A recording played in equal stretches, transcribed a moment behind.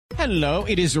Hello,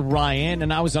 it is Ryan,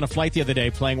 and I was on a flight the other day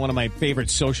playing one of my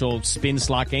favorite social spin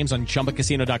slot games on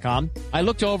ChumbaCasino.com. I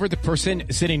looked over at the person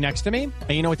sitting next to me, and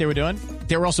you know what they were doing?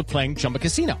 They were also playing Chumba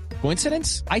Casino.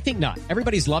 Coincidence? I think not.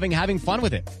 Everybody's loving having fun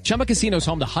with it. Chumba Casino is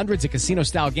home to hundreds of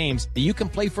casino-style games that you can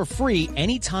play for free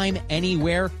anytime,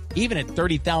 anywhere, even at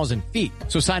 30,000 feet.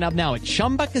 So sign up now at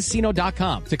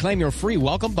ChumbaCasino.com to claim your free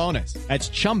welcome bonus. That's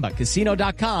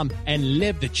ChumbaCasino.com and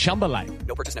live the Chumba life.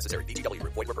 No purchase necessary. VGW.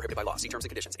 Void where prohibited by law. See terms and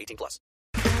conditions. 18+.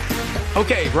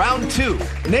 Okay, round two.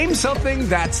 Name something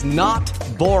that's not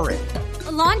boring.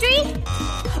 A laundry?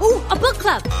 Ooh, a book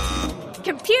club.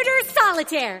 Computer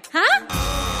solitaire, huh?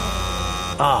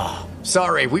 Ah,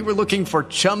 sorry, we were looking for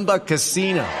Chumba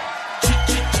Casino.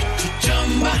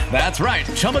 That's right,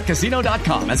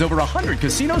 ChumbaCasino.com has over 100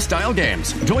 casino-style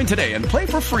games. Join today and play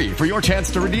for free for your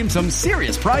chance to redeem some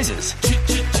serious prizes.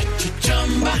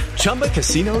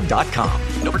 ChumbaCasino.com.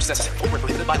 No purchase necessary. Void where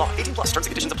prohibited by law. 18+. Terms and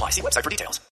conditions apply. See website for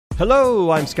details. Hello,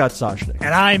 I'm Scott Soshnick.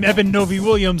 And I'm Evan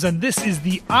Novi-Williams, and this is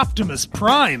the Optimus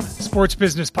Prime sports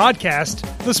business podcast,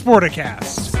 the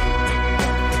Sporticast.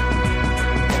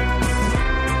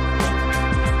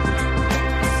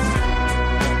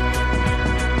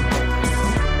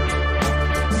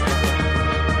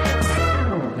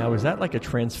 Now, is that like a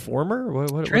transformer?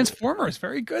 Transformer is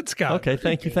very good, Scott. Okay,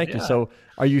 thank you. So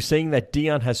are you saying that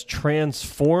Deion has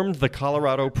transformed the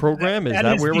Colorado program? Is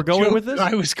that where we're going with this?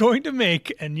 I was going to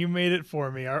make, and you made it for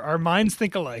me. Our minds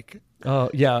think alike.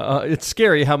 It's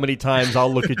scary how many times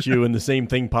I'll look at you and the same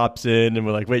thing pops in, and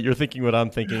we're like, wait, you're thinking what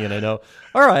I'm thinking, and I know.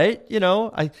 All right,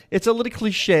 it's a little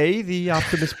cliche, the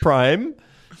Optimus Prime.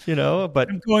 But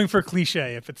I'm going for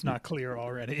cliche if it's not clear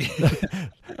already.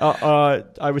 I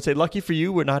would say lucky for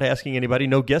you, we're not asking anybody,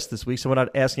 no guests this week, so we're not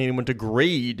asking anyone to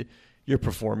grade your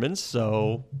performance.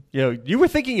 So, you were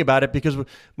thinking about it because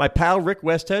my pal Rick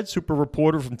Westhead, super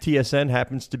reporter from TSN,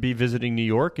 happens to be visiting New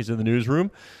York. He's in the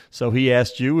newsroom. So he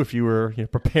asked you if you were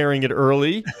preparing it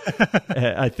early.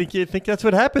 I think that's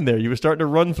what happened there. You were starting to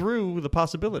run through the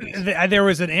possibilities. There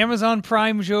was an Amazon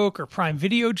Prime joke or Prime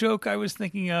Video joke I was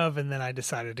thinking of, and then I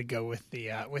decided to go with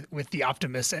the with the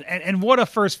Optimus. And what a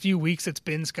first few weeks it's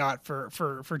been, Scott,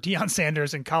 for Deion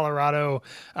Sanders in Colorado.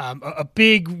 A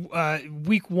big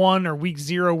week 1 or week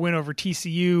 0 win over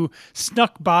TCU,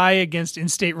 snuck by against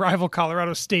in-state rival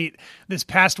Colorado State this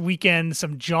past weekend.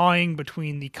 Some jawing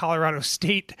between the Colorado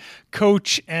State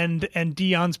coach and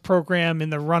Deion's program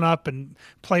in the run-up, and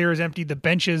players emptied the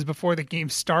benches before the game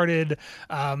started.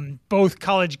 Both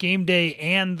College Game Day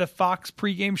and the Fox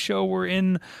pregame show were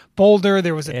in Boulder.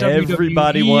 There was a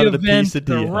Everybody WWE wanted event. a piece of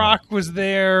Deion. The Rock was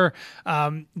there.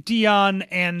 Deion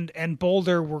and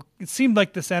Boulder were, it seemed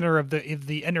like, the center of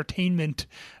the entertainment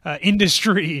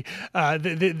industry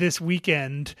this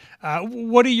weekend.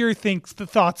 What are your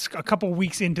thoughts a couple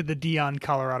weeks into the Deion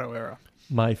Colorado era?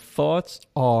 My thoughts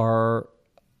are,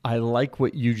 I like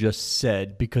what you just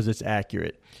said because it's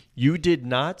accurate. You did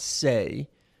not say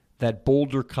that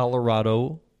Boulder,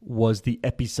 Colorado was the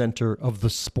epicenter of the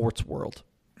sports world.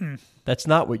 That's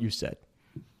not what you said.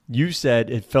 You said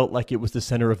it felt like it was the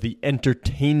center of the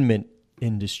entertainment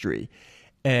industry.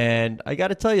 And I got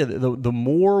to tell you, the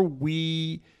more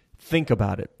we think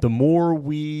about it, the more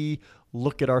we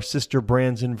look at our sister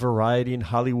brands in Variety and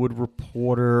Hollywood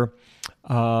Reporter,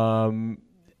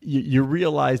 you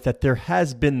realize that there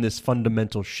has been this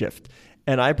fundamental shift.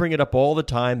 And I bring it up all the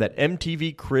time that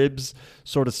MTV Cribs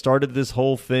sort of started this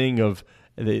whole thing of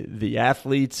the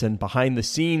athletes and behind the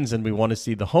scenes, and we want to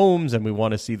see the homes and we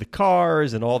want to see the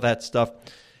cars and all that stuff.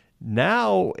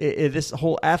 Now, this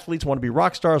whole athletes want to be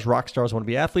rock stars want to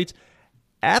be athletes.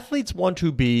 Athletes want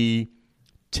to be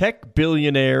tech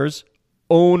billionaires,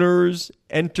 owners,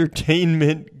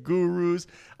 entertainment gurus.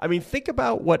 I mean, think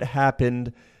about what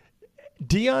happened.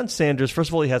 Deion Sanders,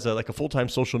 first of all, he has a full-time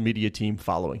social media team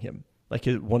following him.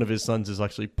 One of his sons is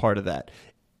actually part of that.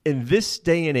 In this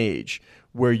day and age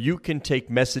where you can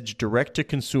take message direct to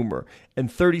consumer and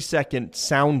 30-second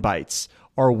sound bites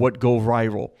are what go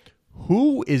viral,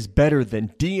 who is better than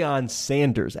Deion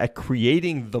Sanders at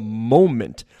creating the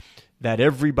moment that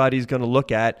everybody's going to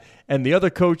look at? And the other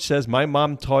coach says, my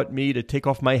mom taught me to take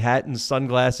off my hat and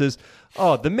sunglasses.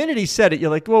 Oh, the minute he said it, you're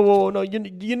like, whoa, no,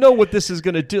 you know what this is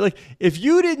going to do. Like, if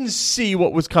you didn't see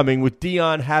what was coming with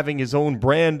Deion having his own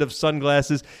brand of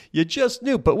sunglasses, you just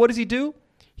knew. But what does he do?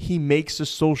 He makes a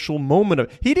social moment of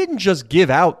it. He didn't just give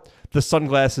out the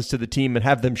sunglasses to the team and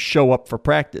have them show up for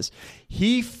practice.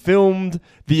 He filmed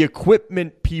the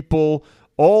equipment people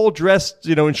all dressed,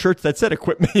 in shirts that said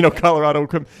equipment, Colorado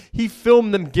equipment. He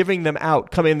filmed them giving them out,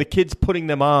 coming, the kids putting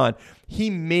them on. He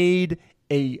made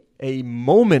a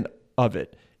moment of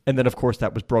it. And then, of course,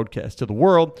 that was broadcast to the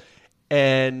world.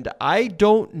 And I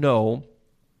don't know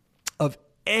of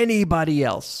anybody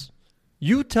else.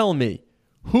 You tell me,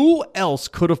 who else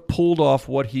could have pulled off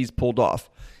what he's pulled off?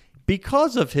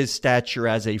 Because of his stature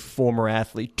as a former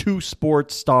athlete,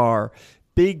 two-sport star,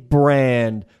 big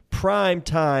brand, prime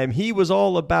time, he was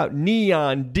all about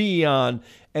neon, Dion,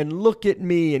 and look at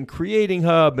me, and creating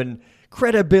hub, and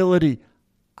credibility.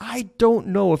 I don't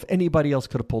know if anybody else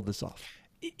could have pulled this off.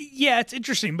 Yeah, it's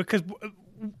interesting because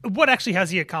what actually has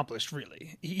he accomplished,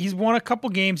 really? He's won a couple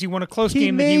games. He won a close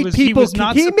game that he was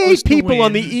not He made supposed to people win.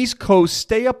 on the East Coast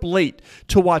stay up late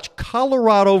to watch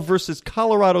Colorado versus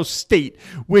Colorado State,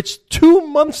 which 2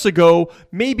 months ago,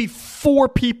 maybe 4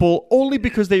 people, only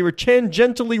because they were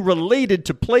tangentially related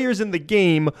to players in the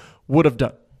game, would have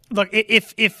done. Look,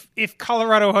 if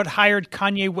Colorado had hired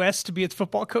Kanye West to be its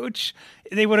football coach,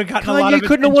 they would have gotten a lot of Kanye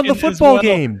couldn't have won the attention as football well.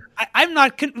 game. I'm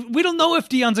not. We don't know if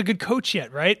Dion's a good coach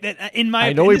yet, right? In my,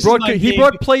 I know opinion, he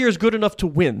brought players good enough to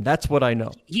win. That's what I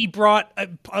know. He brought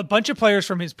a bunch of players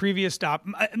from his previous stop.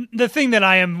 The thing that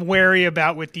I am wary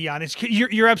about with Dion is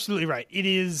you're absolutely right. It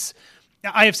is.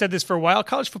 I have said this for a while.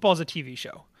 College football is a TV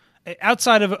show.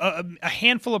 Outside of a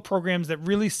handful of programs that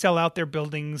really sell out their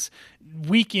buildings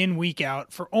week in, week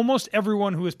out, for almost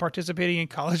everyone who is participating in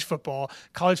college football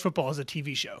is a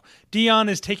TV show. Dion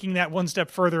is taking that one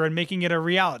step further and making it a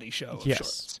reality show of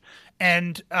sorts.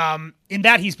 And in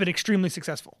that, he's been extremely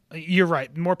successful. You're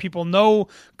right. More people know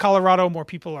Colorado. More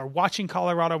people are watching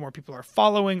Colorado. More people are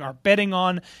following, are betting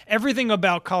on. Everything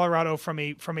about Colorado from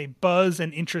a buzz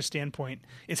and interest standpoint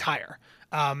is higher.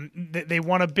 They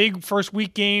won a big first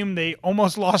week game. They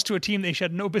almost lost to a team they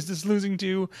had no business losing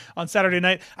to on Saturday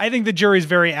night. I think the jury's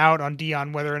very out on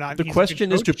Dion whether or not the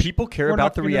question is, do people care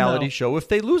about the reality show if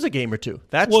they lose a game or two?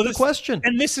 That's the question.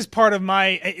 And this is part of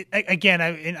my again.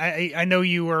 I know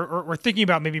you were thinking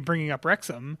about maybe bringing up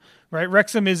Wrexham, right?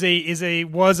 Wrexham was a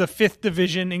 5th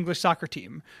division English soccer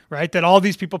team, right? That all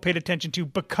these people paid attention to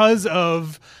because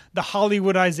of the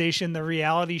Hollywoodization, the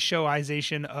reality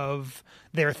showization of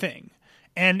their thing.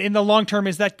 And in the long term,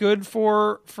 is that good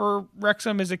for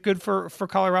Wrexham? Is it good for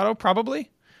Colorado? Probably.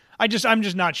 I'm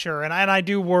just not sure, and I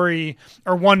do worry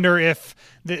or wonder if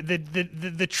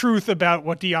the truth about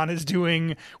what Dion is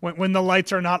doing when the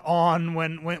lights are not on,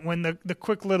 when the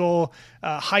quick little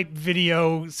hype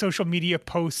video social media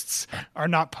posts are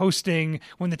not posting,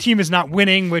 when the team is not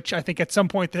winning, which I think at some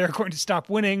point they're going to stop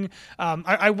winning.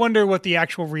 I wonder what the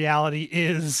actual reality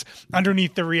is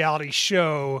underneath the reality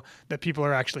show that people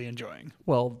are actually enjoying.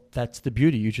 Well, that's the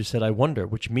beauty. You just said I wonder,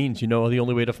 which means the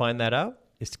only way to find that out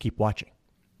is to keep watching.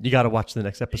 You got to watch the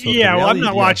next episode. Yeah, well, I'm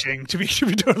not watching. To be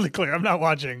totally clear, I'm not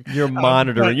watching. You're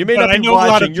monitoring. You may not be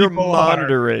watching. You're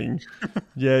monitoring.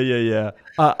 Yeah.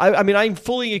 I'm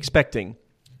fully expecting,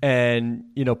 and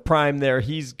Prime there,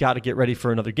 he's got to get ready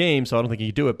for another game, so I don't think he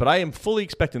can do it. But I am fully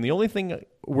expecting. The only thing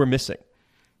we're missing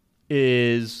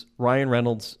is Ryan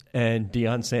Reynolds and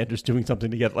Deion Sanders doing something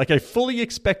together. Like, I fully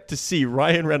expect to see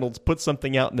Ryan Reynolds put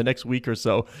something out in the next week or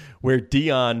so where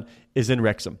Dion is in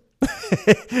Wrexham.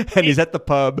 And he's at the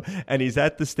pub and he's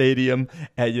at the stadium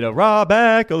and Rob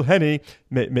McElhenney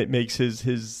makes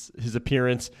his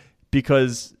appearance,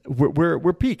 because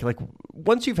we're peak. Like,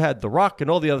 once you've had The Rock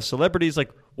and all the other celebrities,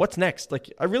 like, what's next?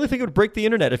 Like, I really think it would break the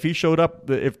internet if he showed up,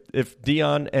 if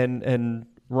Dion and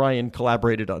Ryan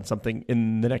collaborated on something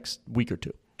in the next week or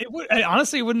two.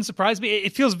 Honestly, it wouldn't surprise me.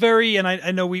 It feels very, and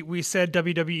I know we said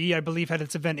WWE, I believe, had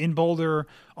its event in Boulder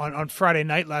on Friday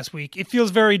night last week. It feels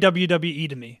very WWE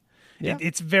to me. Yeah.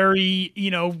 It's very,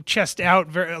 chest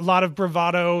out, a lot of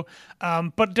bravado.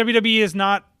 But WWE is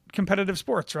not competitive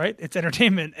sports, right? It's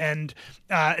entertainment, and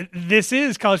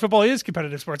college football is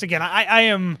competitive sports. Again, I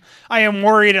am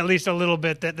worried at least a little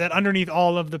bit that underneath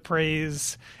all of the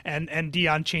praise and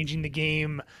Dion changing the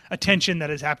game attention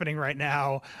that is happening right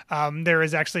now, there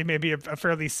is actually maybe a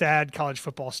fairly sad college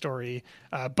football story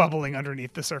bubbling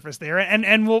underneath the surface there,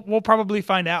 and we'll probably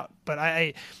find out. But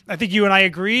I think you and I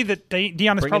agree that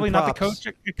Dion is probably not the coach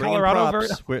at Colorado.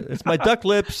 It's my duck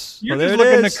lips. You're just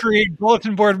looking to create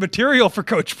bulletin board material for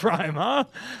Coach Prime, huh?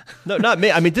 No, not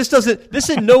me. I mean, this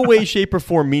in no way, shape, or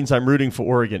form means I'm rooting for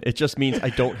Oregon. It just means I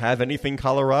don't have anything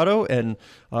Colorado, and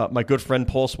my good friend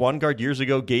Paul Swangard years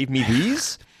ago gave me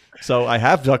these, so I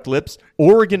have duck lips.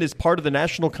 Oregon is part of the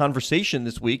national conversation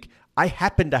this week. I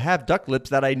happen to have duck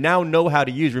lips that I now know how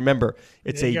to use. Remember,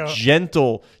 it's a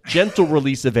gentle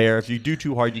release of air. If you do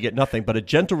too hard, you get nothing, but a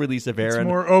gentle release of air. It's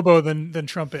more oboe than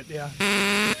trumpet, yeah.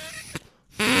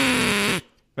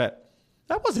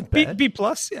 That wasn't bad. B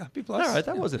plus, yeah, B plus. All right,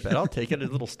 that wasn't bad. I'll take it. A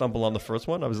little stumble on the first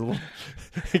one. I was a little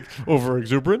over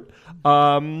exuberant.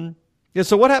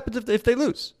 So what happens if they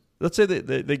lose? Let's say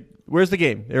they where's the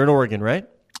game? They're in Oregon, right?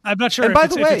 I'm not sure if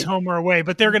it's home or away,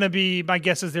 but they're going to be. My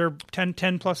guess is they're 10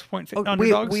 plus point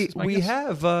underdogs. We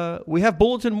have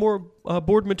bulletin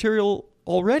board material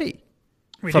already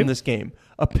from this game.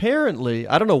 Apparently,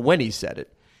 I don't know when he said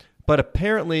it, but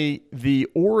apparently the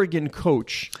Oregon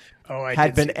coach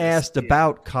had been asked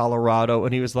about Colorado,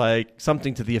 and he was like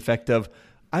something to the effect of,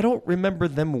 "I don't remember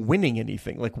them winning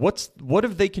anything. Like, what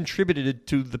have they contributed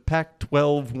to the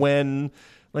Pac-12 when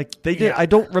like they did? I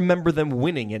don't remember them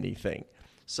winning anything."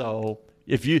 So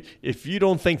if you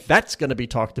don't think that's going to be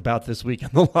talked about this week in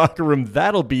the locker room,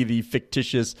 that'll be the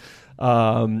fictitious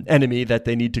enemy that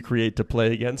they need to create to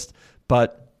play against.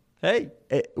 But hey,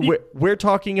 we're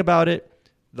talking about it.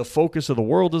 The focus of the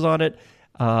world is on it.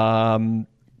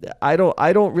 I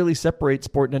don't really separate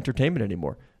sport and entertainment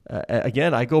anymore.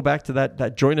 Again, I go back to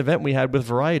that joint event we had with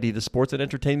Variety, the Sports and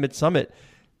Entertainment Summit.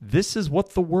 This is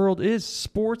what the world is.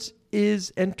 Sports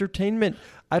is entertainment.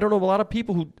 I don't know a lot of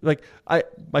people who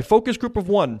my focus group of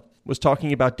one was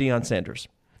talking about Deion Sanders.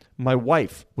 My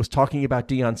wife was talking about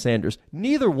Deion Sanders.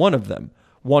 Neither one of them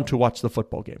want to watch the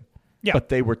football game. Yeah. But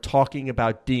they were talking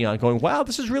about Deion, going, wow,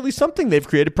 this is really something they've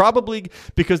created, probably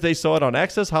because they saw it on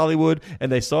Access Hollywood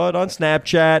and they saw it on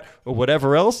Snapchat or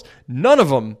whatever else. None of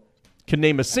them can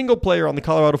name a single player on the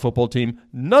Colorado football team.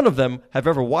 None of them have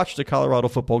ever watched a Colorado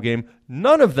football game.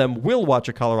 None of them will watch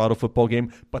a Colorado football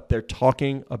game, but they're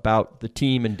talking about the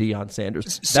team and Deion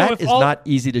Sanders. That is not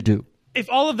easy to do. If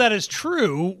all of that is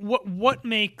true, what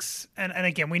makes and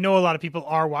again, we know a lot of people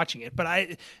are watching it, but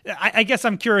I guess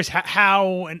I'm curious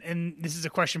how and this is a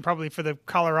question probably for the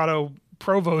Colorado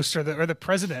provost or the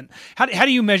president. How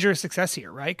do you measure success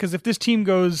here, right? Because if this team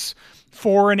goes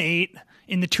 4-8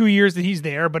 in the 2 years that he's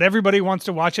there, but everybody wants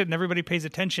to watch it and everybody pays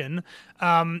attention,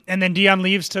 and then Deion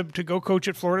leaves to go coach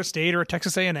at Florida State or at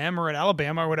Texas A&M or at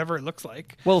Alabama or whatever it looks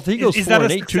like. Well, if he goes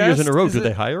 4-8 2 years in a row, do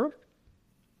they hire him?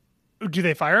 Do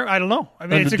they fire him? I don't know. I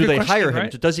mean, it's a do good they question, hire him?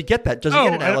 Right? Does he get that? Does he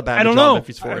get an Alabama job know. If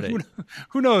he's 4-8?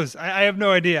 Who knows? I have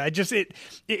no idea.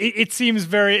 It seems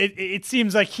it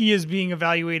seems like he is being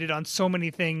evaluated on so many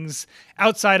things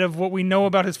outside of what we know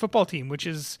about his football team, which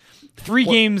is 3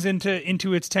 games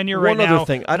into its tenure right now. One other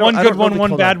thing. One good one,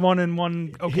 one bad one, and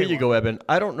one okay. Here you go, Eben.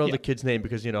 I don't know the kid's name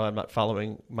because I'm not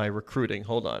following my recruiting.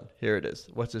 Hold on. Here it is.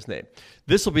 What's his name?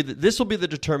 This will be the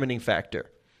determining factor.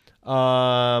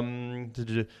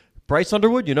 Bryce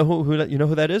Underwood, you know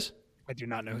who that is? I do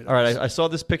not know who that is. All right, I saw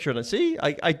this picture, and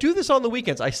I do this on the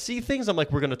weekends. I see things, I'm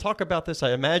like, we're going to talk about this,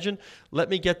 I imagine. Let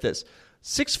me get this.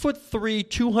 6'3",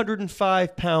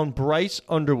 205-pound Bryce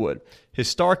Underwood. His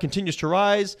star continues to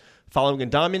rise, following a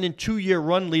dominant 2-year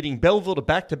run leading Belleville to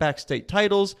back-to-back state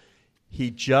titles. He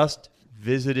just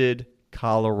visited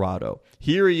Colorado.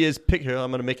 Here he is. Here,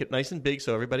 I'm going to make it nice and big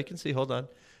so everybody can see. Hold on.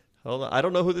 I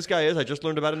don't know who this guy is. I just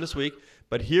learned about him this week.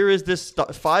 But here is this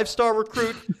 5-star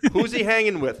recruit. Who's he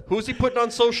hanging with? Who's he putting on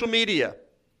social media?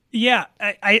 Yeah,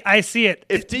 I see it.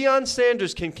 If Deion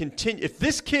Sanders can continue, if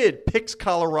this kid picks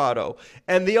Colorado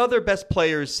and the other best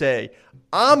players say,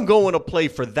 I'm going to play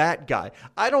for that guy.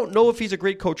 I don't know if he's a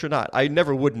great coach or not. I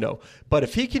never would know. But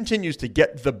if he continues to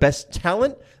get the best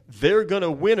talent, they're going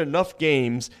to win enough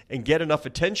games and get enough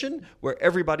attention where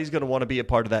everybody's going to want to be a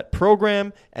part of that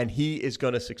program, and he is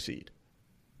going to succeed.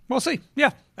 We'll see.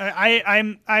 Yeah,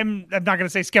 I'm not going to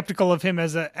say skeptical of him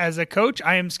as a coach.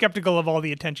 I am skeptical of all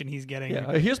the attention he's getting.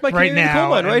 Yeah, here's my right now. Coal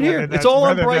mine right here. It's all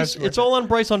on Bryce. It's all on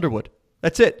Bryce Underwood.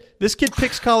 That's it. This kid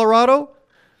picks Colorado,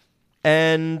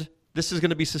 and this is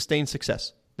going to be sustained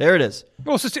success. There it is.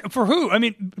 Well, for who? I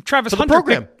mean, Travis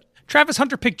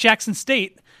Hunter picked Jackson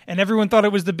State, and everyone thought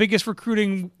it was the biggest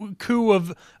recruiting coup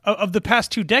of the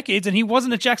past 2 decades, and he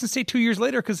wasn't at Jackson State 2 years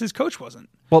later because his coach wasn't.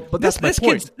 Well, but that's my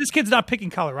point. This kid's not picking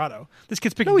Colorado. This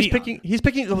kid's picking. No, he's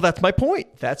picking. Well, that's my point.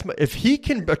 If he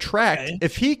can attract,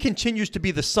 if he continues to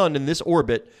be the sun in this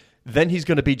orbit, then he's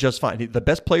going to be just fine. The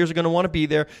best players are going to want to be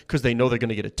there because they know they're going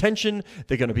to get attention.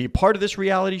 They're going to be part of this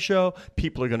reality show.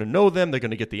 People are going to know them. They're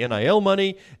going to get the NIL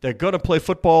money. They're going to play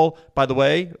football, by the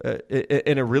way,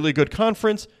 in a really good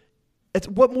conference.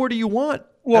 What more do you want?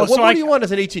 Well, what more do you want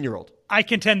as an 18-year-old? I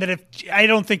contend that I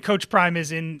don't think Coach Prime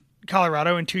is in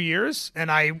Colorado in 2 years,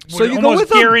 and I would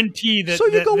almost guarantee that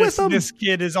this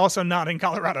kid is also not in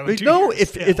Colorado in 2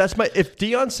 years. If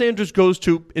Deion Sanders goes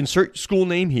to insert school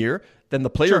name here, then the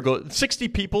player goes. 60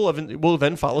 people will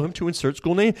then follow him to insert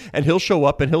school name, and he'll show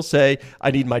up and he'll say,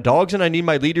 "I need my dogs and I need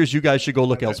my leaders. You guys should go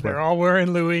look elsewhere." They're all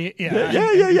wearing Louis.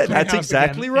 Yeah. That's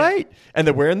exactly right. And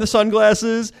they're wearing the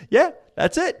sunglasses. Yeah,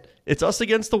 that's it. It's us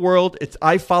against the world.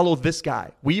 I follow this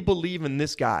guy. We believe in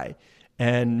this guy.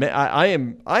 And I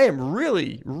am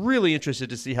really, really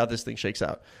interested to see how this thing shakes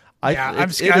out.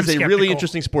 It is a really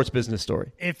interesting sports business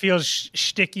story. It feels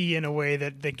sticky in a way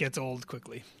that gets old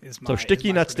quickly. So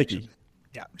sticky, not sticky.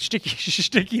 Yeah,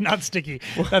 sticky, not sticky.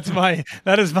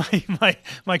 That is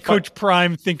my Coach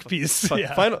Prime think piece.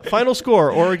 Yeah. Final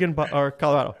score: Oregon or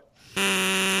Colorado.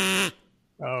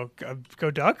 Oh, go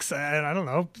Ducks! I don't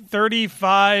know.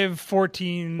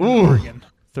 35-14 Oregon.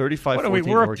 35-14.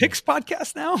 We're a picks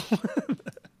podcast now.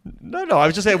 No. I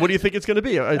was just saying. What do you think it's going to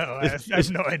be? I have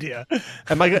no idea.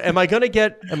 Am I going to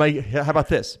get? How about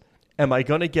this? Am I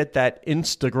going to get that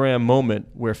Instagram moment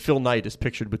where Phil Knight is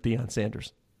pictured with Deion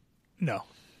Sanders? No.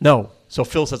 So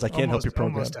Phil says I can't help your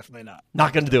program. Almost definitely not.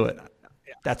 Not going to do it.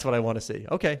 Yeah. That's what I want to see.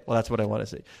 Okay. Well, that's what I want to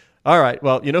see. All right.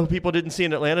 Well, you know who people didn't see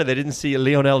in Atlanta? They didn't see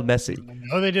Lionel Messi.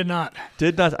 No, they did not.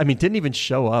 Didn't even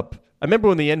show up. I remember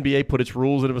when the NBA put its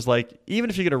rules and it was like, even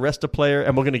if you could arrest a player,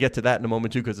 and we're going to get to that in a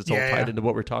moment too because it's all tied into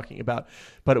what we're talking about.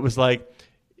 But it was like,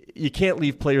 you can't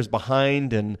leave players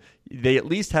behind and they at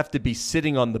least have to be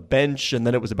sitting on the bench. And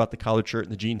then it was about the collared shirt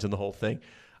and the jeans and the whole thing.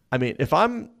 I mean, if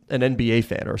I'm an NBA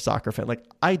fan or a soccer fan, like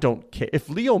I don't care. If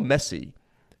Leo Messi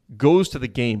goes to the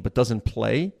game but doesn't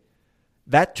play,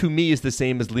 that to me is the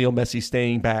same as Leo Messi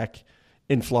staying back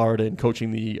in Florida and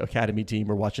coaching the academy team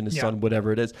or watching his son,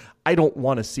 whatever it is. I don't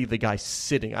want to see the guy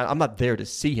sitting. I'm not there to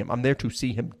see him. I'm there to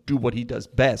see him do what he does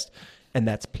best, and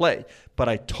that's play. But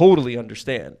I totally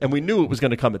understand. And we knew it was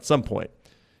going to come at some point.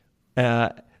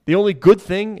 The only good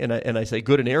thing, and I say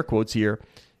good in air quotes here,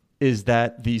 is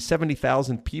that the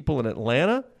 70,000 people in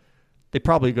Atlanta, they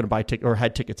probably are going to buy tickets or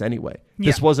had tickets anyway.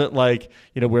 Yeah. This wasn't like,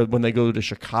 where when they go to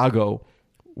Chicago,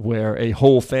 where a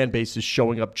whole fan base is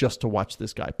showing up just to watch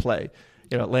this guy play.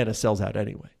 Atlanta sells out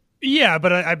anyway. Yeah,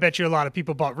 but I bet you a lot of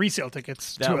people bought resale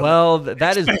tickets. I'm going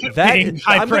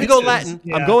to go Latin.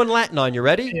 Yeah. I'm going Latin on you.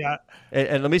 Ready? Yeah.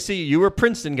 And let me see. You were a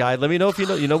Princeton guy. Let me know if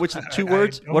you know which two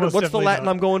words. What's the Latin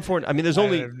I'm going for? I mean, there's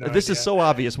only. This is so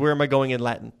obvious. Where am I going in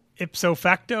Latin? Ipso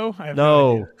facto?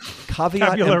 No.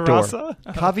 Caveat emptor. Rasa?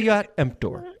 Caveat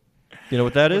emptor. You know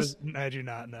what that is? I do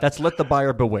not know. That's let the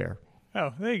buyer beware.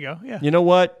 Oh, there you go. Yeah. You know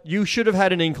what? You should have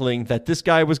had an inkling that this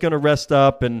guy was going to rest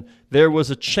up and there was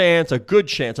a chance, a good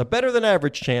chance, a better than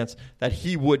average chance that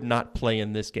he would not play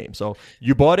in this game. So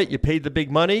you bought it. You paid the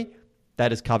big money.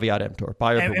 That is caveat emptor.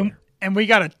 Buyer beware. And we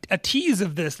got a tease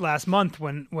of this last month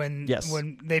when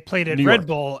they played at Red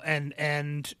Bull and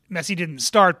Messi didn't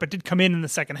start but did come in the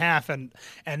second half and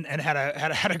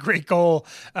had a great goal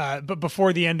but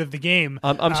before the end of the game.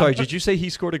 I'm sorry. Did you say he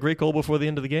scored a great goal before the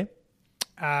end of the game?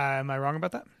 Am I wrong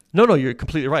about that? No, you're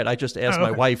completely right. I just asked my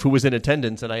wife, who was in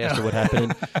attendance, and I asked her what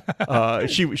happened.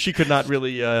 She could not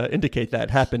really indicate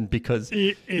that happened because,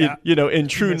 in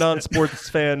true non-sports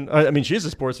fan, I mean, she is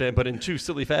a sports fan, but in true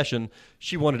silly fashion,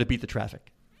 she wanted to beat the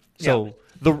traffic. So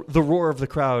the roar of the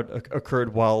crowd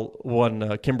occurred while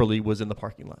Kimberly was in the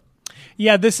parking lot.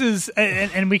 Yeah, this is,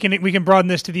 and we can broaden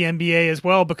this to the NBA as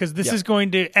well because this is going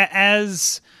to,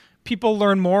 as people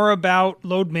learn more about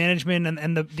load management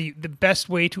and the best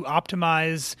way to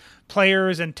optimize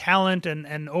players and talent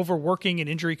and overworking and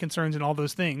injury concerns and all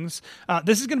those things.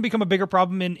 This is going to become a bigger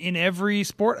problem in every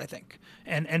sport, I think.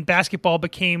 And basketball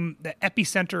became the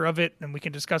epicenter of it, and we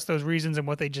can discuss those reasons and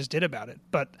what they just did about it.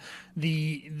 But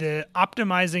the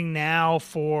optimizing now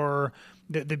for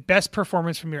the best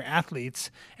performance from your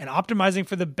athletes and optimizing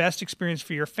for the best experience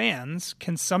for your fans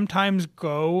can sometimes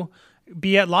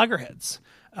be at loggerheads.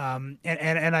 And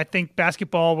I think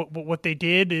basketball, what they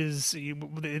did is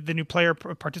the new player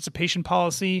participation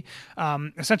policy,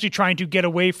 essentially trying to get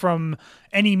away from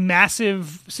any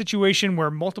massive situation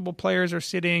where multiple players are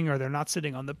sitting or they're not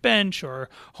sitting on the bench or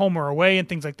home or away and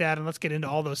things like that. And let's get into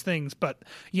all those things. But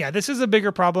yeah, this is a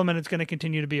bigger problem and it's going to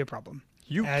continue to be a problem.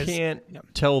 You can't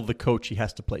tell the coach he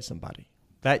has to play somebody.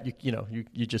 That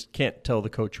you just can't tell the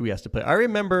coach who he has to play. I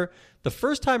remember the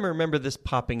first time I remember this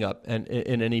popping up, and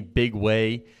in any big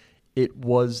way, it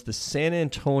was the San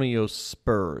Antonio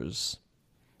Spurs,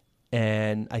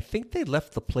 and I think they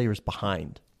left the players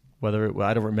behind. I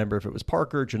don't remember if it was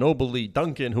Parker, Ginobili,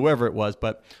 Duncan, whoever it was,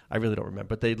 but I really don't remember.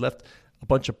 But they left a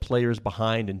bunch of players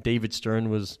behind, and David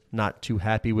Stern was not too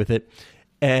happy with it.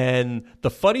 And the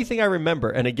funny thing I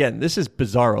remember, and again, this is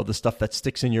bizarro, the stuff that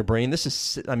sticks in your brain. This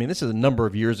is a number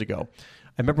of years ago.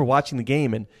 I remember watching the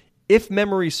game, and if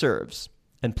memory serves,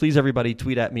 and please everybody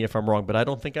tweet at me if I'm wrong, but I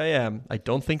don't think I am. I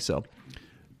don't think so.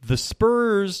 The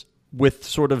Spurs, with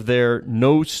sort of their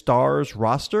no stars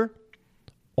roster,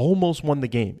 almost won the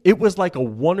game. It was like a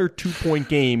 1 or 2 point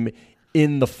game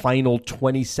in the final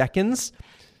 20 seconds,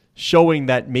 showing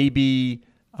that maybe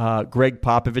Greg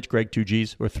Popovich, Greg 2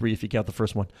 G's, or 3 if you count the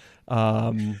first one. 3,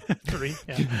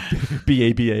 yeah.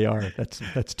 BABAR.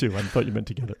 That's 2. I thought you meant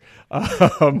together.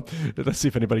 Let's see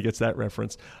if anybody gets that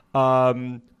reference. But,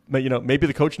 maybe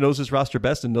the coach knows his roster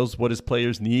best and knows what his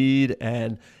players need.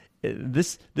 And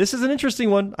this is an interesting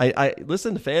one. I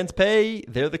listen, the fans pay.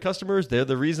 They're the customers. They're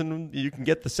the reason you can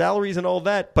get the salaries and all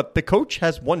that. But the coach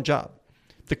has one job.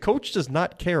 The coach does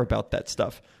not care about that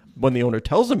stuff. When the owner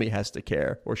tells him he has to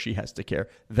care or she has to care,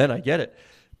 then I get it.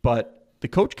 But the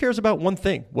coach cares about one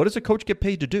thing. What does a coach get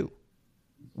paid to do?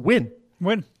 Win.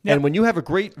 Yep. And when you have a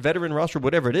great veteran roster,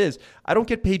 whatever it is, I don't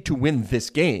get paid to win this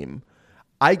game.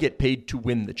 I get paid to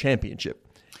win the championship.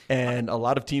 And a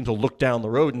lot of teams will look down the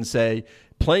road and say,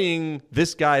 playing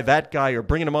this guy, that guy, or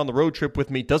bringing him on the road trip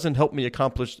with me doesn't help me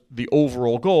accomplish the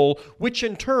overall goal, which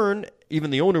in turn,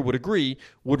 even the owner would agree,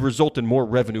 would result in more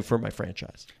revenue for my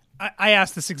franchise. I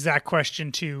asked this exact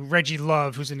question to Reggie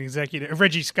Love, who's an executive.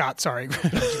 Reggie Scott, sorry.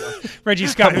 Reggie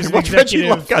Scott, who's an what's executive. Reggie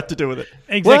Love got to do with it?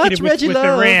 Executive with Reggie the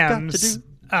Love Rams,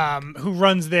 who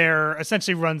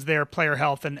essentially runs their player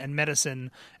health and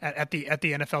medicine at the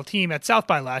NFL team at South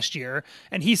by last year.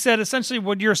 And he said essentially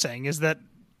what you're saying is that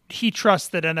he trusts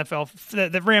that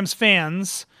that Rams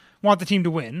fans want the team to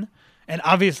win. And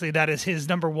obviously that is his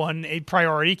number one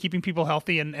priority, keeping people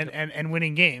healthy and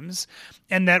winning games.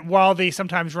 And that while they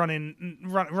sometimes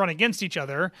run against each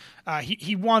other,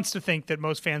 he wants to think that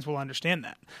most fans will understand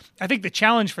that. I think the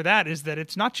challenge for that is that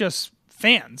it's not just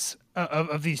fans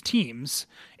of these teams.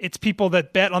 It's people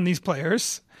that bet on these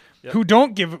players who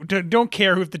don't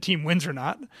care if the team wins or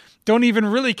not, don't even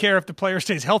really care if the player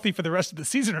stays healthy for the rest of the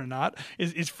season or not,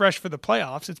 is fresh for the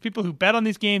playoffs. It's people who bet on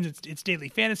these games. It's daily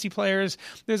fantasy players.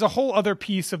 There's a whole other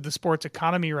piece of the sports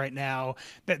economy right now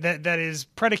that is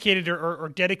predicated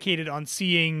or dedicated on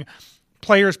seeing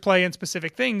players play in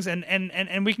specific things,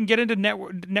 and we can get into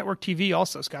network TV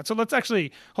also, Scott. So let's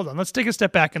actually hold on. Let's take a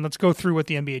step back and let's go through what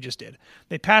the NBA just did.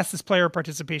 They passed this player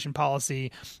participation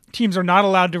policy. Teams are not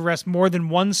allowed to rest more than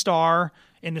one star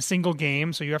in a single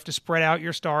game, so you have to spread out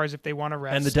your stars if they want to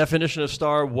rest. And the definition of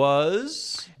star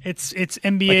was? It's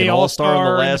NBA like an All-Star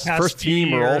in the last in the first team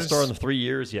years. or All-Star in the 3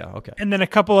 years? Yeah, okay. And then a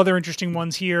couple other interesting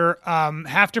ones here.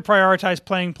 Have to prioritize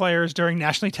playing players during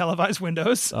nationally televised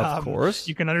windows. Of course.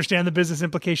 You can understand the business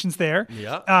implications there.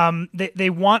 Yeah. They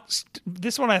want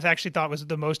this one I actually thought was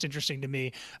the most interesting to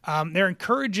me. They're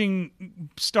encouraging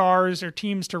stars or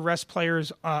teams to rest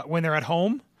players when they're at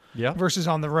home. Yeah. Versus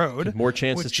on the road. More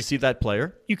chances to see that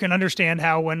player. You can understand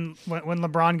how when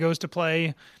LeBron goes to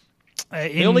play,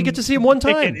 they only get to see him one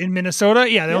time in Minnesota.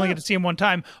 Yeah, they only get to see him one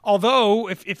time. Although,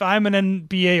 if I'm an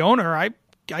NBA owner,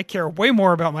 I care way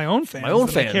more about my own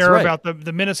fans. I care about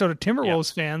the Minnesota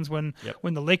Timberwolves fans when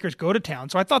the Lakers go to town.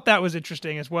 So I thought that was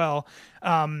interesting as well.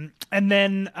 And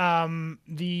then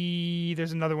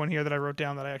there's another one here that I wrote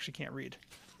down that I actually can't read.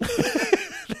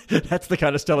 That's the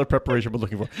kind of stellar preparation we're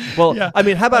looking for. Well, I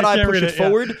mean, how about I push it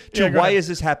forward to why is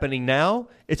this happening now?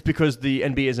 It's because the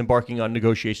NBA is embarking on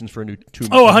negotiations for a new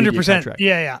 100%. Contract.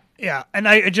 Yeah. And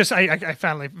I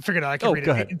finally figured out I could read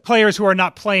go it. ahead. Players who are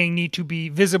not playing need to be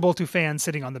visible to fans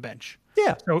sitting on the bench.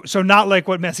 Yeah. So not like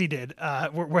what Messi did,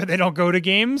 where they don't go to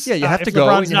games. Yeah, you have to if go.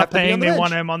 LeBron's and you not have to be playing, on the they bench.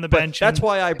 want him on the But bench. That's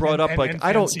why I brought up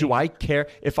do I care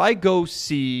if I go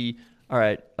see? All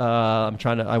right,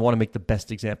 I want to make the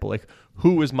best example. Like,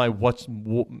 who is my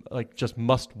just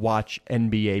must watch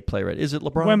NBA player? Is it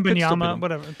LeBron? Wembanyama,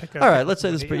 whatever. All right, let's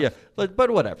say this, but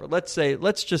whatever. Let's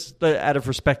just out of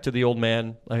respect to the old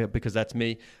man, because that's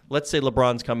me. Let's say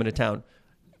LeBron's coming to town.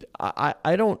 I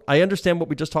understand what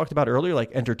we just talked about earlier,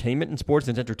 like entertainment and sports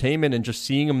and entertainment, and just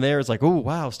seeing him there is like, oh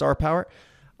wow, star power.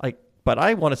 But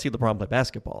I want to see LeBron play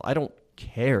basketball. I don't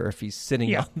care if he's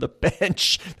sitting on the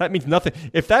bench. That means nothing.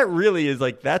 If that really is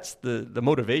that's the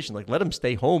motivation, let him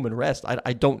stay home and rest.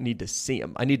 I don't need to see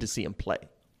him. I need to see him play.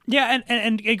 Yeah,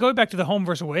 and going back to the home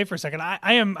versus away for a second,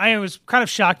 I was kind of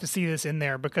shocked to see this in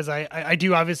there because I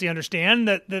do obviously understand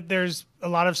that there's a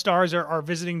lot of stars are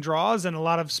visiting draws and a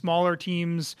lot of smaller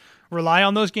teams rely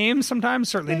on those games sometimes.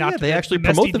 Certainly not. They actually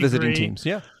promote the visiting teams.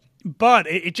 Yeah. But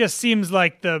it just seems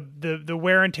like the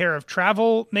wear and tear of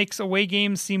travel makes away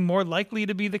games seem more likely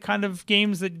to be the kind of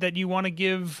games that you want to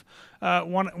give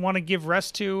want to give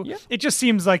rest to. Yeah. It just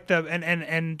seems like you're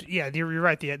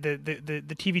right.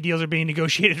 The TV deals are being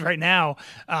negotiated right now.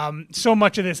 So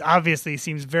much of this obviously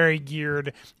seems very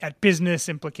geared at business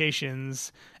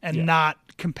implications and not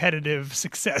competitive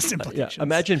success implications.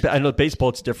 Imagine, I know baseball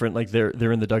it's different. Like they're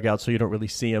in the dugout, so you don't really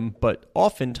see them. But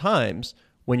oftentimes,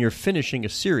 when you're finishing a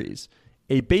series,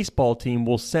 a baseball team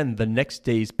will send the next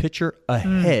day's pitcher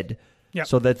ahead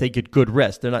so that they get good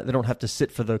rest. They don't have to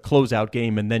sit for the closeout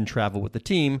game and then travel with the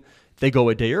team. they go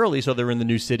a day early, so they're in the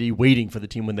new city waiting for the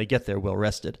team when they get there, well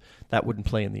rested. That wouldn't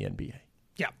play in the NBA.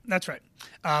 Yeah, that's right.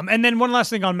 And then one last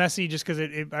thing on Messi, just because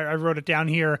I wrote it down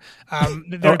here.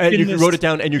 And you wrote it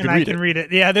down and you can read it. I can read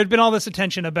it. Yeah, there'd been all this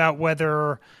attention about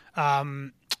whether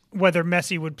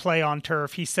Messi would play on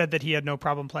turf. He said that he had no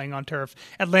problem playing on turf.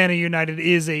 Atlanta United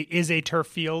is a turf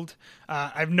field.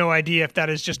 I have no idea if that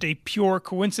is just a pure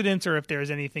coincidence or if there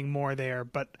is anything more there,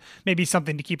 but maybe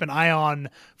something to keep an eye on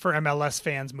for MLS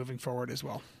fans moving forward as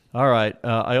well. All right.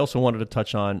 I also wanted to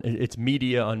touch on, it's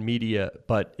media on media,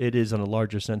 but it is in a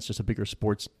larger sense just a bigger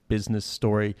sports business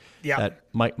story. Yeah. That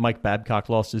Mike Babcock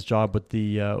lost his job with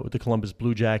the Columbus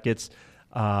Blue Jackets.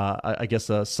 I guess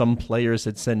some players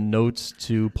had sent notes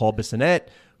to Paul Bissonnette,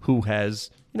 who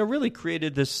has really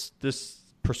created this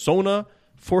persona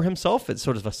for himself. It's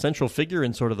sort of a central figure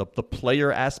in sort of the player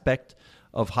aspect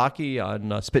of hockey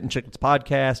on Spit and Chicklets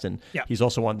podcast, and he's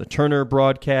also on the Turner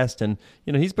broadcast, and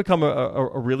he's become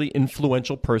a really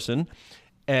influential person.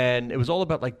 And it was all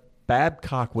about, like,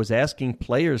 Babcock was asking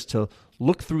players to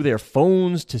look through their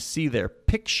phones to see their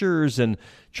pictures and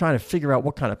trying to figure out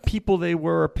what kind of people they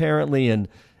were, apparently. And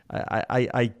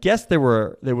I guess there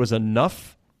was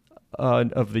enough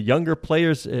of the younger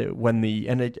players when the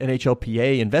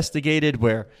NHLPA investigated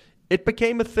where it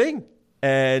became a thing.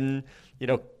 And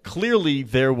clearly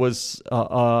there was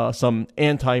some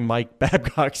anti-Mike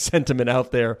Babcock sentiment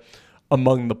out there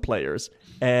among the players.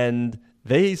 And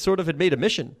they sort of had made a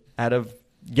mission out of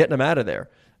getting him out of there.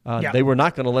 They were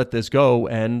not going to let this go,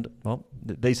 and, well,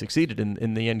 they succeeded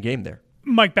in the end game there.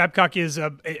 Mike Babcock has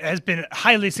been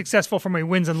highly successful from a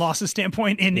wins and losses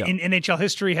standpoint in NHL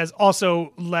history, has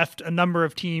also left a number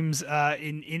of teams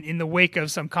in the wake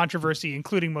of some controversy,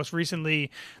 including most recently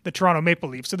the Toronto Maple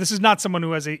Leafs. So this is not someone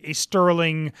who has a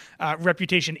sterling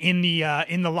reputation in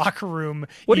the locker room.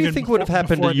 What do you think would have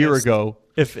happened a year ago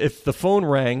if the phone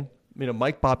rang,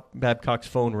 Mike Babcock's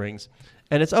phone rings,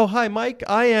 and it's, oh, hi, Mike,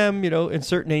 I am,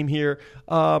 insert name here.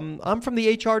 I'm from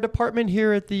the HR department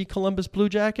here at the Columbus Blue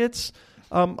Jackets.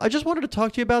 I just wanted to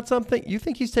talk to you about something. You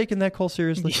think he's taking that call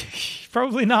seriously?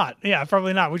 Probably not. Yeah,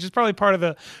 probably not. Which is probably part of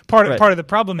the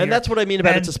problem here. And that's what I mean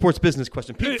about it's a sports business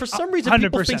question. For some reason, 100%.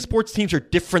 People think sports teams are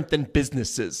different than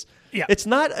businesses. Yeah, it's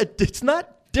not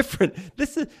different.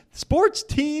 Sports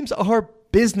teams are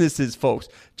businesses, folks.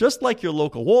 Just like your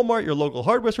local Walmart, your local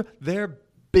hardware store, they're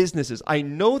businesses. I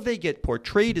know they get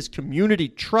portrayed as community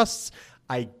trusts.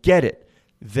 I get it.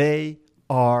 They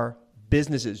are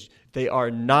businesses. They are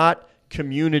not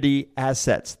community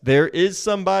assets. There is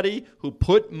somebody who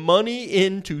put money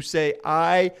in to say,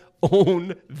 I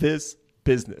own this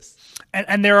business.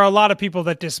 And there are a lot of people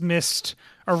that dismissed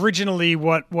originally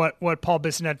what Paul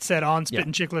Bissonnette said on Spit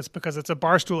and Chicklets because it's a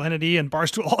Barstool entity, and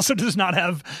Barstool also does not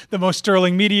have the most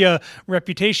sterling media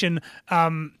reputation.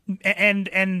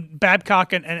 And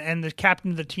Babcock and the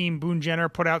captain of the team, Boone Jenner,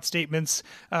 put out statements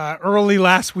early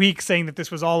last week saying that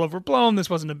this was all overblown. This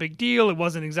wasn't a big deal. It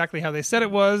wasn't exactly how they said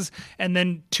it was. And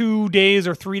then 2 days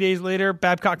or 3 days later,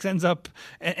 Babcock ends up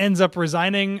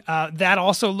resigning. That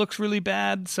also looks really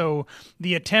bad. So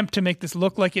the attempt to make this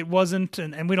look like it wasn't,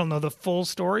 and we don't know the full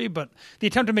story, but the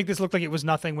attempt to make this look like it was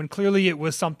nothing when clearly it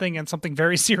was something, and something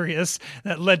very serious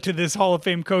that led to this Hall of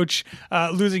Fame coach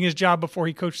losing his job before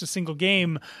he coached a single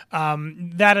game.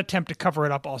 That attempt to cover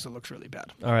it up also looks really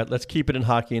bad. All right, let's keep it in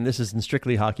hockey, and this isn't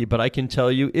strictly hockey, but I can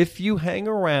tell you, if you hang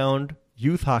around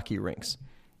youth hockey rinks,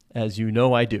 as you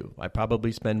know I do, I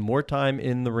probably spend more time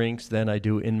in the rinks than I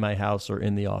do in my house or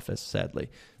in the office,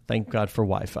 sadly. Thank God for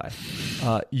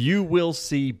Wi-Fi. You will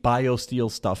see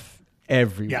BioSteel stuff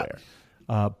everywhere. Yeah.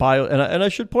 And I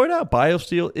should point out,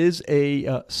 BioSteel is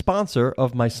a sponsor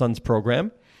of my son's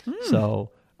program.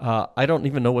 So I don't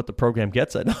even know what the program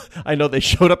gets. I know they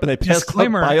showed up and they passed out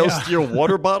BioSteel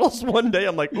water bottles one day.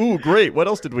 I'm like, ooh, great. What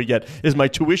else did we get? Is my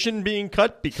tuition being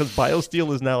cut because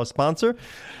BioSteel is now a sponsor?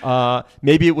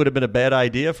 Maybe it would have been a bad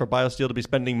idea for BioSteel to be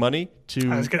spending money to.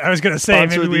 I was going to say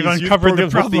maybe we've uncovered the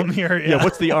problem here. Yeah,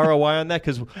 what's the ROI on that?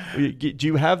 Because do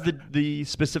you have the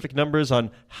specific numbers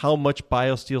on how much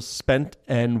BioSteel spent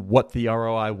and what the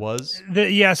ROI was? So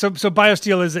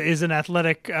BioSteel is an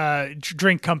athletic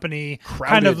drink company,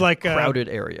 kind of like a crowded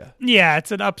area. Yeah,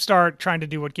 it's an upstart trying to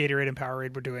do what Gatorade and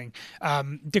Powerade were doing.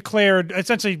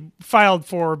 Essentially filed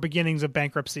for beginnings of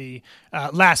bankruptcy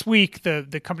last week.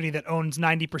 The company that owns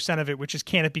 90% of it, which is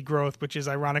Canopy Growth, which is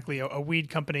ironically a weed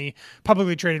company,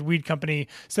 publicly traded weed company,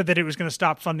 said that it was going to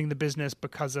stop funding the business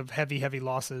because of heavy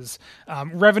losses.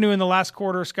 Revenue in the last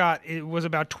quarter, Scott, it was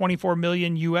about $24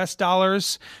 million US,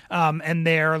 and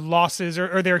their losses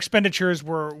or their expenditures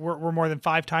were more than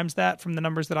 5 times that from the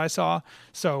numbers that I saw.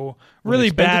 So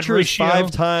really bad ratio.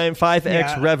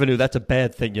 5x revenue. That's a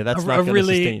bad thing. Yeah, that's not going to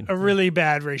sustain. A really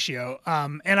bad ratio.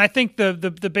 And I think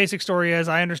the basic story, as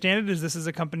I understand it, is this is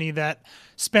a company that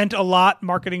spent a lot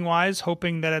marketing wise,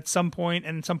 hoping that at some point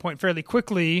fairly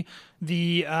quickly,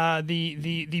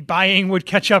 the buying would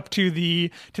catch up to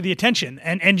the attention.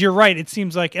 And you're right. It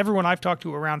seems like everyone I've talked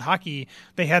to around hockey,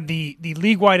 they had the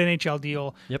league-wide NHL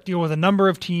deal with a number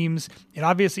of teams. It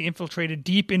obviously infiltrated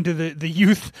deep into the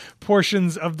youth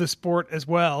portions of the sport as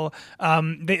well.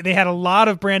 They had a lot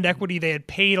of brand equity. They had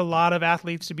paid a lot of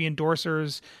athletes to be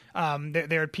endorsers.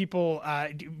 There are people,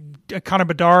 Connor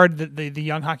Bedard, the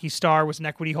young hockey star, was an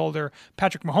equity holder.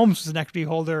 Patrick Mahomes was an equity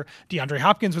holder. DeAndre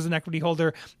Hopkins was an equity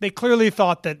holder. They clearly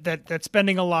thought that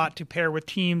spending a lot to pair with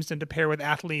teams and to pair with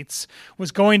athletes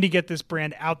was going to get this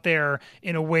brand out there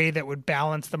in a way that would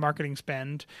balance the marketing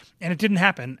spend, and it didn't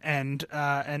happen. And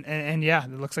yeah,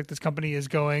 it looks like this company is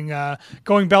going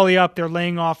belly up. They're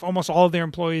laying off almost all of their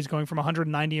employees, going from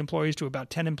 190 employees to about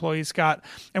 10 employees, Scott.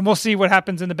 And we'll see what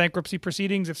happens in the bankruptcy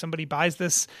proceedings if somebody buys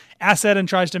this asset and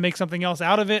tries to make something else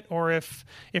out of it, or if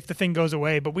the thing goes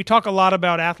away. But we talk a lot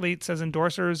about athletes as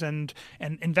endorsers and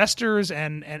investors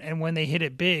and when they hit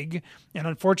it big. And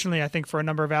unfortunately, I think for a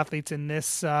number of athletes in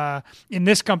this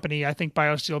company, I think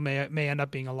BioSteel may end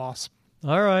up being a loss.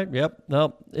 All right. Yep.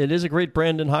 No, it is a great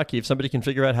brand in hockey. If somebody can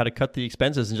figure out how to cut the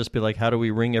expenses and just be like, how do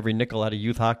we wring every nickel out of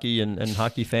youth hockey and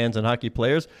hockey fans and hockey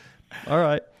players? All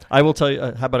right. I will tell you,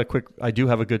 how about I do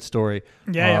have a good story.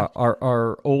 Yeah.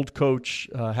 Our old coach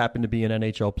happened to be an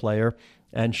NHL player,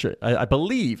 and I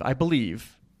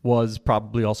believe was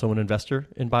probably also an investor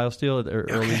in BioSteel at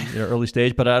the early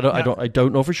stage, but I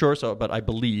don't know for sure. But I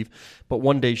believe. But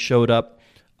one day showed up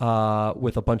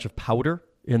with a bunch of powder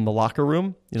in the locker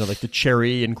room, like the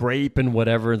cherry and grape and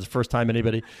whatever. It's the first time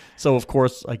anybody. So of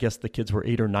course, I guess the kids were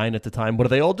 8 or 9 at the time. What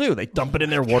do? They dump it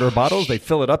in their water bottles. They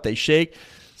fill it up. They shake.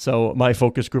 So my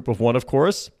focus group of 1, of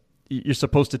course, you're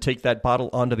supposed to take that bottle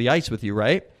onto the ice with you,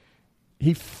 right?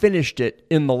 He finished it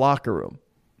in the locker room.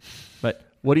 But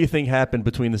what do you think happened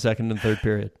between the second and third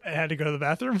period? I had to go to the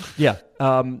bathroom? Yeah.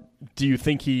 Do you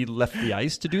think he left the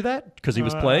ice to do that because he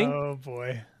was playing? Oh,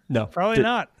 boy. No. Probably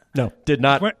not. No, did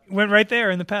not. Went right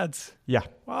there in the pads. Yeah.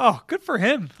 Wow, good for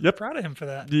him. Yep. Proud of him for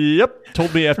that. Yep.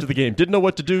 Told me after the game. Didn't know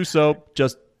what to do, so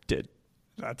just did.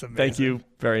 That's amazing. Thank you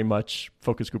very much.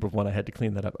 Focus group of 1. I had to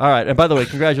clean that up. All right. And by the way,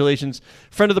 congratulations.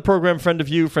 Friend of the program, friend of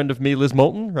you, friend of me, Liz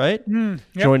Moulton, right? Yep.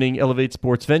 Joining Elevate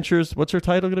Sports Ventures. What's her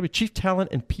title going to be? Chief Talent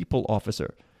and People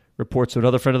Officer. Reports to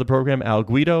another friend of the program, Al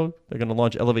Guido. They're going to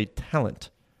launch Elevate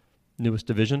Talent. Newest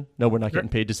division. No, we're not getting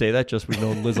paid to say that. Just we've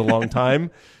known Liz a long time.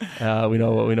 We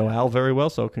know Al very well.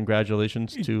 So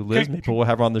congratulations to Liz. Maybe we'll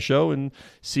have her on the show and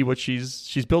see what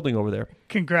she's building over there.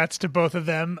 Congrats to both of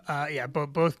them.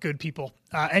 Both good people.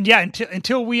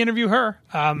 Until we interview her,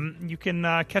 you can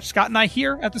catch Scott and I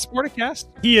here at the Sporticast.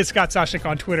 He is Scott Soshnick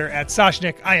on Twitter at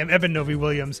Soshnick. I am Evan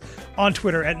Novi-Williams on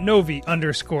Twitter at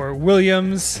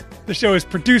Novi_Williams. The show is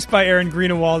produced by Aaron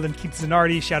Greenewald and Keith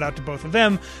Zanardi. Shout out to both of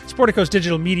them. Sportico's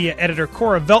digital media editor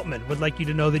Cora Veltman would like you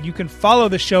to know that you can follow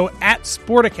the show at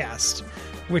Sporticast,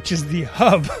 which is the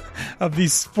hub of the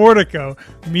Sportico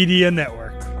Media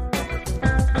Network.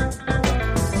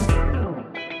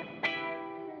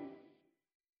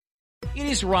 It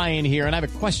is Ryan here, and I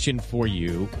have a question for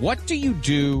you. What do you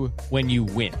do when you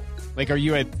win? Like, are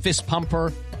you a fist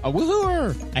pumper, a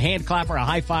woohooer, a hand clapper, a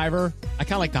high fiver? I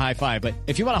kind of like the high five, but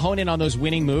if you want to hone in on those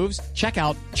winning moves, check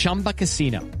out Chumba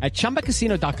Casino. At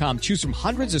ChumbaCasino.com, choose from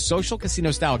hundreds of social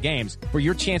casino-style games for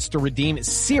your chance to redeem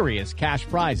serious cash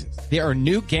prizes. There are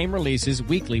new game releases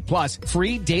weekly, plus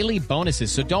free daily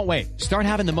bonuses. So don't wait. Start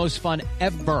having the most fun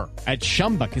ever at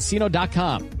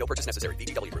ChumbaCasino.com. No purchase necessary.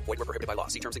 VGW. Void where prohibited by law.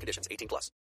 See terms and conditions.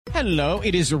 18+. Hello,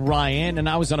 it is Ryan, and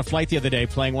I was on a flight the other day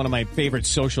playing one of my favorite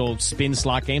social spin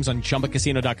slot games on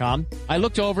ChumbaCasino.com. I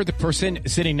looked over at the person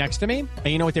sitting next to me, and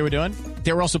you know what they were doing?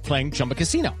 They were also playing Chumba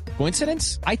Casino.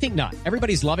 Coincidence? I think not.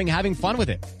 Everybody's loving having fun with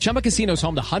it. Chumba Casino is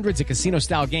home to hundreds of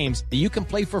casino-style games that you can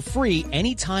play for free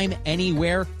anytime,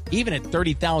 anywhere, even at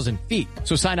 30,000 feet.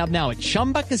 So sign up now at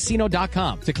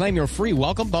ChumbaCasino.com to claim your free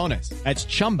welcome bonus. That's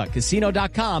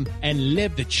ChumbaCasino.com and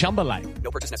live the Chumba life. No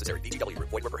purchase necessary. VGW.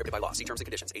 Void where prohibited by law. See terms and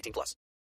conditions. 18+.